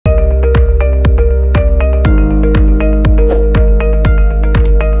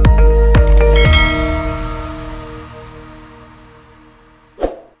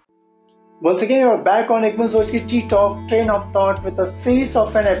Once again, you're back on Soch ttalk, train of thought, with a series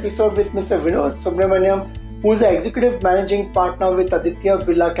of an episode with Mr. Vinod Subramanian, who is the executive managing partner with Aditya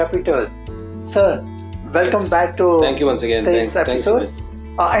Birla Capital. Sir, welcome back to Thank you once again. this episode.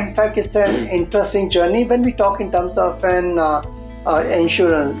 In fact, it's an interesting journey when we talk in terms of an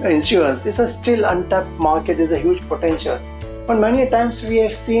insurance. It's a still untapped market. There's a huge potential. But many times we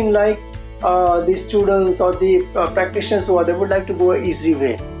have seen like the students or the practitioners they would like to go an easy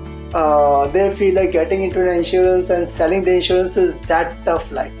way. They feel like getting into an insurance and selling the insurance is that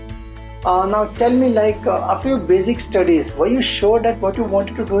tough. Now tell me, after your basic studies, were you sure that what you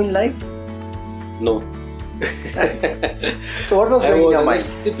wanted to do in life? No. So what was going in your mind?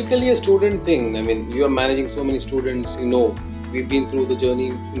 It's typically a student thing. I mean, you are managing so many students. We've been through the journey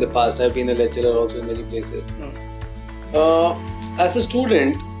in the past. I've been a lecturer also in many places. As a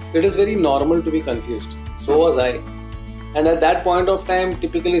student, it is very normal to be confused. So was I. And at that point of time,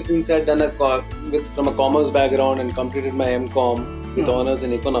 typically since I had done from a commerce background and completed my M.Com with honors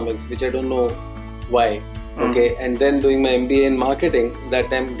in economics, which I don't know why. Okay, and then doing my MBA in marketing, that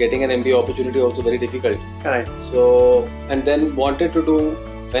time getting an MBA opportunity also very difficult. Correct. So, and then wanted to do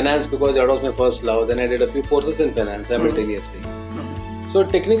finance because that was my first love. Then I did a few courses in finance simultaneously. So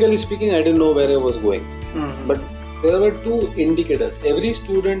technically speaking, I didn't know where I was going. But there were two indicators. Every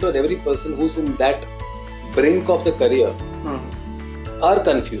student or every person who's in that brink of the career are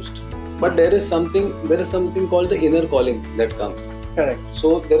confused. But there is something called the inner calling that comes. Correct.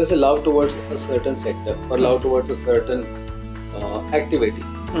 So there is a love towards a certain sector, or love towards a certain activity,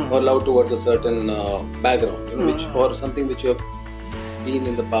 or love towards a certain background, or something which you have been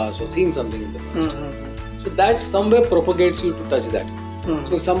in the past or seen something in the past. So that somewhere propagates you to touch that.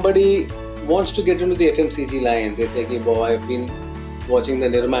 So if somebody wants to get into the FMCG line, they say, "Boy, I've been watching the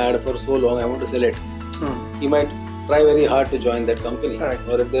Nirma ad for so long, I want to sell it." He might try very hard to join that company. Right.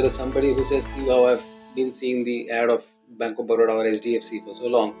 Or if there is somebody who says, "Oh, I've been seeing the ad of Bank of Baroda or HDFC for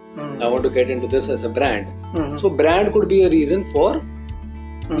so long, I want to get into this as a brand." So brand could be a reason for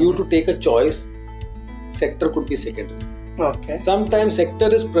you to take a choice. Sector could be secondary. Okay. Sometimes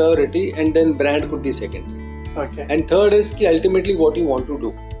sector is priority and then brand could be secondary. Okay. And third is ultimately what you want to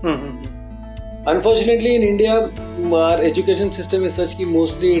do. Unfortunately, in India, our education system is such that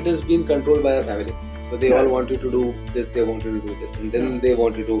mostly it has been controlled by our family. So they all want you to do this, they want you to do this, and then they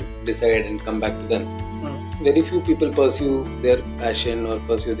want you to decide and come back to them. Very few people pursue their passion or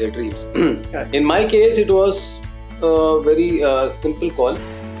pursue their dreams. In my case, it was a very simple call.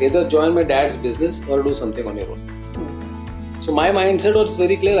 Either join my dad's business or do something on your own. So my mindset was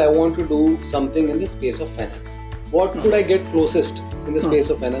very clear. I want to do something in the space of finance. What could I get closest in the space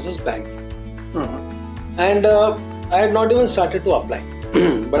of finance was banking. And I had not even started to apply.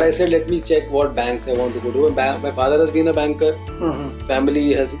 But I said, let me check what banks I want to go to. My father has been a banker.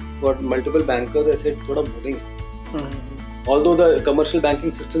 Family has got multiple bankers. I said, thoda boring. Although the commercial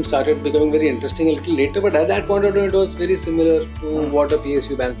banking system started becoming very interesting a little later, but at that point of time, it was very similar to what a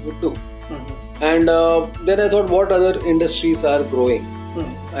PSU bank would do. And then I thought, what other industries are growing?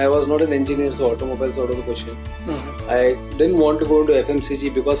 I was not an engineer, so automobiles out of the question. I didn't want to go into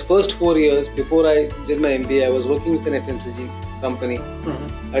FMCG because first 4 years before I did my MBA, I was working with an FMCG company.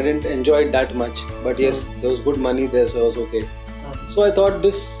 I didn't enjoy it that much, but yes, there was good money there, so I was okay. So I thought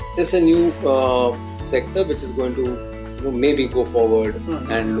this is a new sector which is going to maybe go forward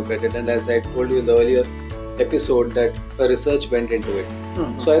and look at it. And as I told you in the earlier episode, that a research went into it.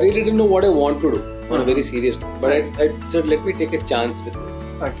 So I really didn't know what I want to do on a very serious note. But I said, let me take a chance with this.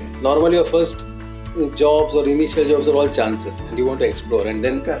 Okay. Normally your first jobs or initial jobs are all chances and you want to explore, and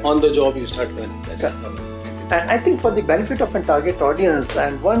then on the job you start learning. And I think for the benefit of a target audience,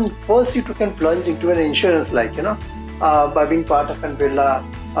 and one first you can plunge into an insurance by being part of an Birla,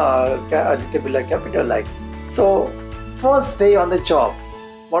 Aditya Birla Capital So first day on the job,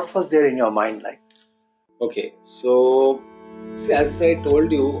 what was there in your mind like? Okay, so see, as I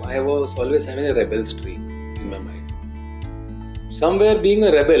told you, I was always having a rebel streak in my mind. Somewhere being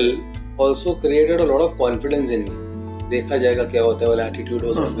a rebel also created a lot of confidence in me. Dekha jayega kya hota hai, wala attitude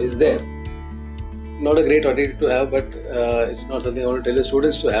was always there. Not a great attitude to have, but it's not something I want to tell the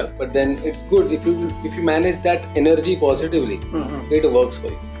students to have. But then it's good if you manage that energy positively, it works for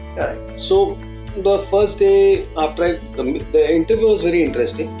you. Correct. So the first day after the interview was very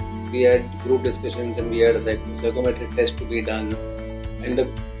interesting. We had group discussions and we had a psychometric test to be done, and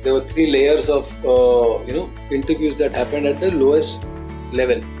there were 3 layers of interviews that happened at the lowest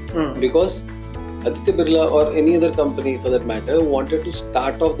level because Aditya Birla or any other company for that matter wanted to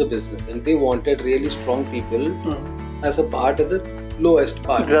start off the business, and they wanted really strong people as a part of the lowest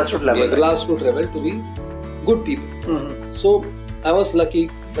part, grassroots level, grassroots level, to be good people. So I was lucky.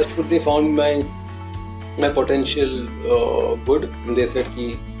 touch wood, they found my potential good, and they said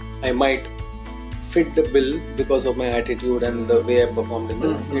ki I might fit the bill because of my attitude and the way I performed in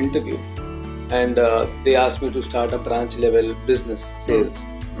the interview. And they asked me to start a branch level business sales.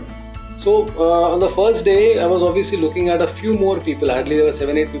 So on the first day, I was obviously looking at a few more people. Hardly there were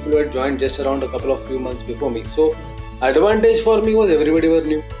 7-8 people who had joined just around a couple of few months before me. So advantage for me was everybody were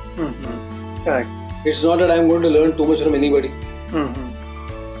new. Correct. It's not that I'm going to learn too much from anybody.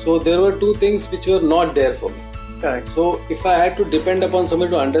 So there were two things which were not there for me. Correct. So if I had to depend upon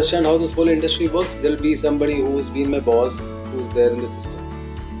somebody to understand how this whole industry works, there'll be somebody who's been my boss, who's there in the system.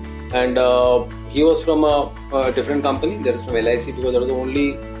 And he was from a different company, that is from LIC, because that was the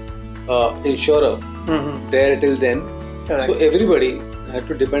only insurer there till then. Correct. So everybody had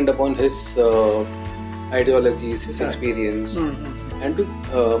to depend upon his ideologies, his experience, and to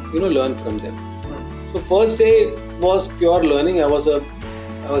learn from them. So first day was pure learning. I was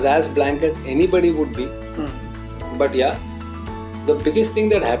as blank as anybody would be. But yeah, the biggest thing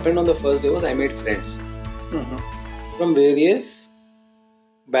that happened on the first day was I made friends from various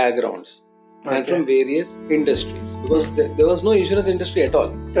backgrounds and from various industries, because there was no insurance industry at all.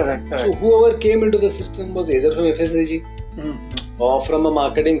 Correct. So whoever came into the system was either from FSAG or from a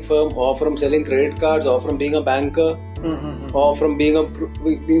marketing firm, or from selling credit cards, or from being a banker, or from being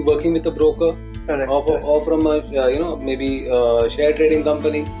working with a broker, or from a maybe a share trading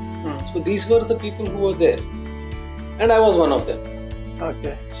company. So these were the people who were there, and I was one of them.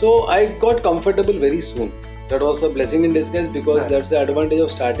 Okay. So I got comfortable very soon. That was a blessing in disguise, because that's the advantage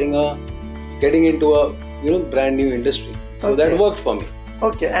of getting into a brand new industry. So that worked for me.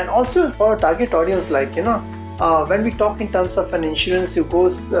 Okay, and also for target audience, like when we talk in terms of an insurance, you go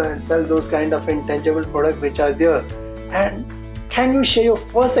and sell those kind of intangible products which are there. And can you share your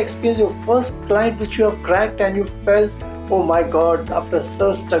first experience, your first client which you have cracked and you felt, oh my God, after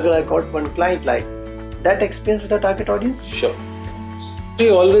such struggle I got one client, like that experience with a target audience? Sure. See,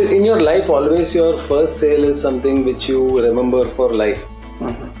 always in your life, always your first sale is something which you remember for life.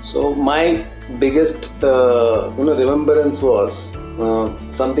 So my biggest remembrance was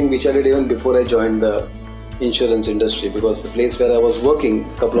something which I did even before I joined the insurance industry, because the place where I was working,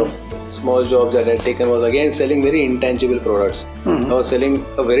 a couple of small jobs that I had taken, was again selling very intangible products. I was selling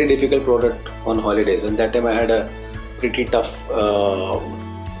a very difficult product on holidays, and that time I had a pretty tough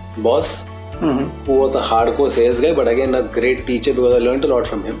boss who was a hardcore sales guy, but again a great teacher, because I learned a lot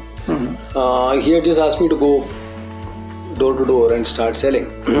from him. He had just asked me to go door to door and start selling.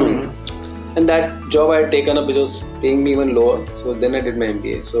 And that job I had taken up, which was paying me even lower. So then I did my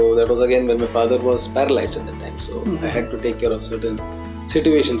MBA. So that was again when my father was paralyzed at that time. So I had to take care of certain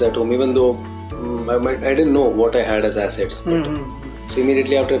situations at home, even though I didn't know what I had as assets. So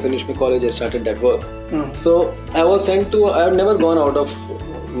immediately after I finished my college, I started that work. So I was sent to, I have never gone out of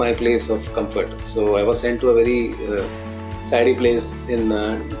my place of comfort. So I was sent to a very tidy place in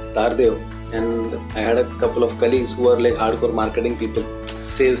Tardeo, and I had a couple of colleagues who were like hardcore marketing people,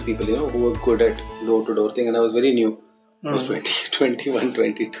 sales people, who were good at door-to-door thing, and I was very new. I was 21,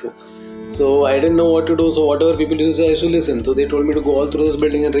 22. So I didn't know what to do. So whatever people used to say, I used to listen. So they told me to go all through this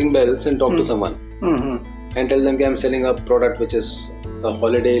building and ring bells and talk to someone and tell them I'm selling a product which is a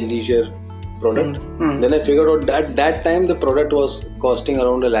holiday leisure product. Then I figured out that that time the product was costing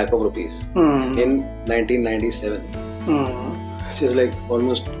around ₹1 lakh in 1997. Which is like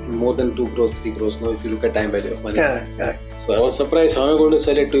almost more than 2 crores, 3 crores now if you look at time value of money. So I was surprised how am I going to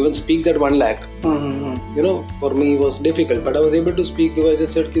sell it, to even speak that 1 lakh. For me it was difficult, but I was able to speak because I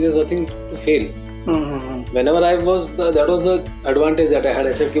just said there's nothing to fail. Whenever I was, that was the advantage that I had.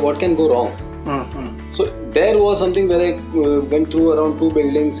 I said what can go wrong. So there was something where I went through around 2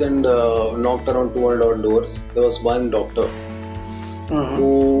 buildings and knocked around 200 odd doors. There was one doctor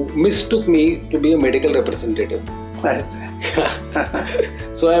who mistook me to be a medical representative.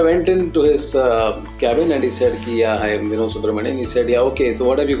 So I went into his cabin and he said, hi, I'm Vinod Subramanian. He said, okay, so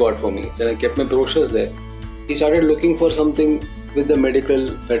what have you got for me? So I kept my brochures there. He started looking for something with the medical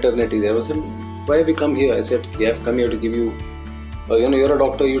fraternity there. I said, why have you come here? I said, I've come here to give you, you're a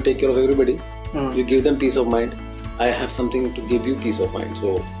doctor, you take care of everybody. You give them peace of mind. I have something to give you peace of mind.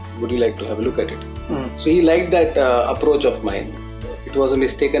 So would you like to have a look at it? So he liked that approach of mine. It was a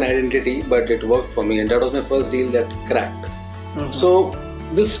mistaken identity, but it worked for me, and that was my first deal that cracked. So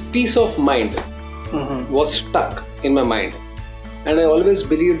this peace of mind was stuck in my mind, and I always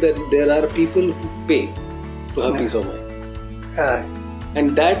believed that there are people who pay to have peace of mind,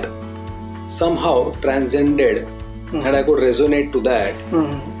 and that somehow transcended, and I could resonate to that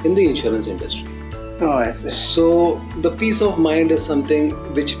in the insurance industry. I see. So the peace of mind is something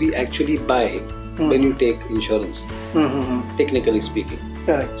which we actually buy when you take insurance, technically speaking.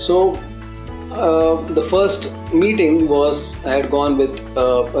 Correct. So the first meeting was, I had gone with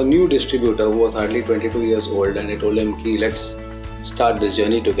a new distributor who was hardly 22 years old, and I told him, "Ki, let's start this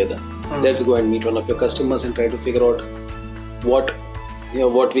journey together. Let's go and meet one of your customers and try to figure out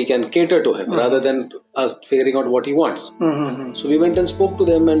what we can cater to him, rather than us figuring out what he wants." So we went and spoke to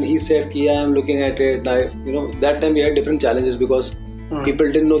them, and he said, "Yeah, I'm looking at it." That time we had different challenges because people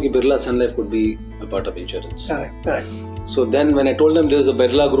didn't know that Birla Sun Life could be a part of insurance. Correct. So then when I told them there's a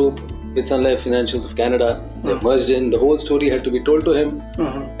Birla group with Sun Life Financials of Canada, they merged in. The whole story had to be told to him.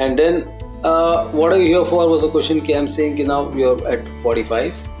 And then what are you here for was a question. I'm saying now you're at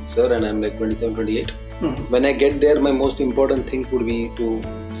 45, sir, and I'm like 27, 28. When I get there, my most important thing would be to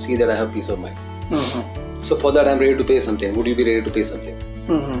see that I have peace of mind. So for that, I'm ready to pay something. Would you be ready to pay something?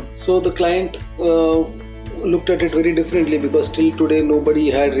 So the client looked at it very differently, because till today nobody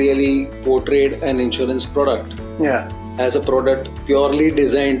had really portrayed an insurance product as a product purely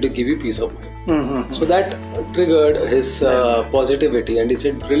designed to give you peace of mind. So that triggered his positivity, and he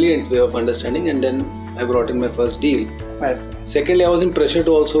said, "Brilliant way of understanding." And then I brought in my first deal. Secondly, I was in pressure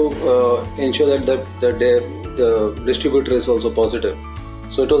to also ensure that the distributor is also positive.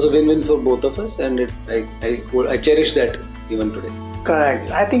 So it was a win-win for both of us, and I cherish that even today.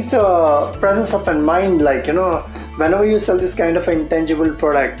 Correct. I think the presence of a mind, whenever you sell this kind of intangible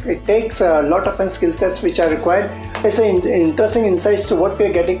product, it takes a lot of skill sets which are required. It's an interesting insights to what we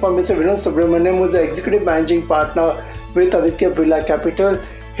are getting from Mr. Vinod Subramanian, who is the executive managing partner with Aditya Birla Capital.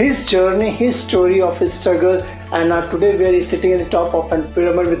 His journey, his story of his struggle, and today where he's sitting at the top of a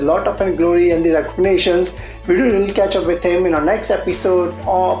pyramid with a lot of glory and the recognitions. We will catch up with him in our next episode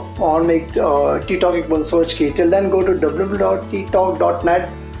of on ttalk with Soch. Till then, go to www.ttalk.net.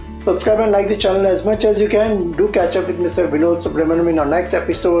 Subscribe and like the channel as much as you can. Do catch up with Mr. Vinod Subramanian in our next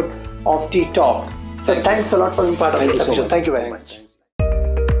episode of ttalk. So thanks a lot for being part of this episode. Thank you very much.